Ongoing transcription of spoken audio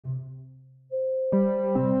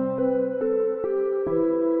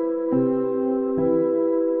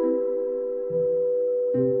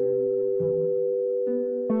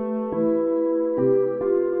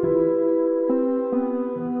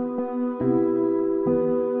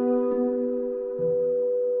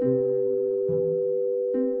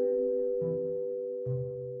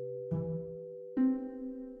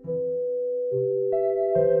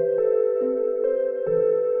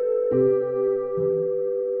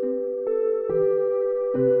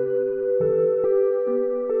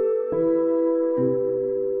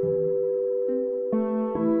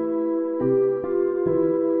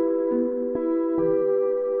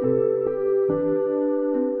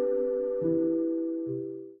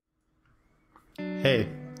Hey,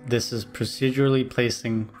 this is procedurally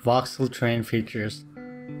placing voxel terrain features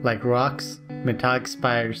like rocks, metallic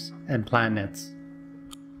spires, and planets.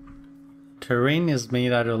 Terrain is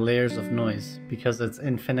made out of layers of noise because it's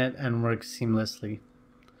infinite and works seamlessly.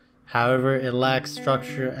 However, it lacks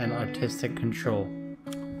structure and artistic control.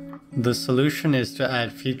 The solution is to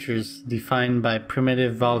add features defined by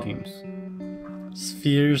primitive volumes.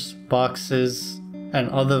 Spheres, boxes, and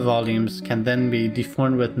other volumes can then be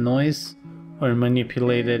deformed with noise or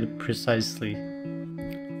manipulated precisely.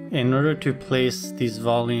 In order to place these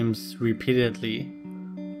volumes repeatedly,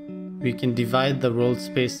 we can divide the world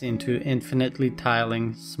space into infinitely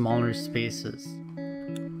tiling smaller spaces.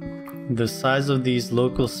 The size of these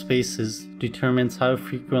local spaces determines how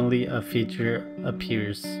frequently a feature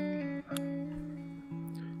appears.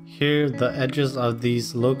 Here, the edges of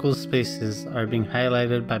these local spaces are being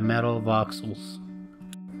highlighted by metal voxels.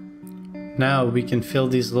 Now we can fill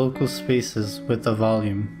these local spaces with a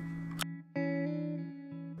volume.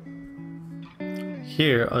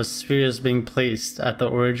 Here, a sphere is being placed at the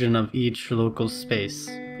origin of each local space.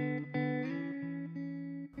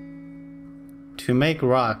 To make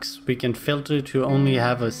rocks, we can filter to only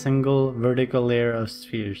have a single vertical layer of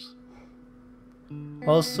spheres.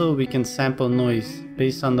 Also, we can sample noise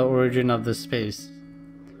based on the origin of the space.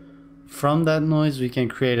 From that noise, we can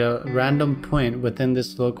create a random point within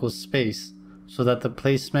this local space so that the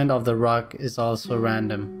placement of the rock is also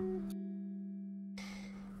random.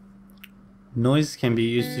 Noise can be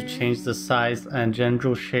used to change the size and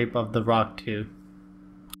general shape of the rock too.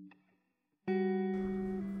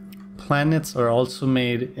 Planets are also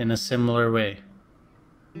made in a similar way.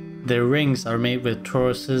 Their rings are made with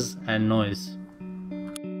toruses and noise.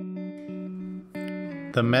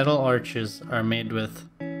 The metal arches are made with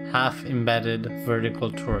half-embedded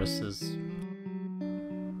vertical toruses.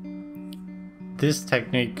 This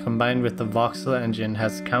technique combined with the voxel engine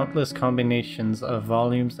has countless combinations of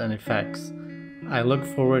volumes and effects. I look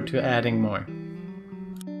forward to adding more.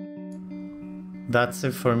 That's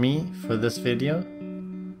it for me for this video.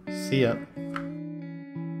 See ya.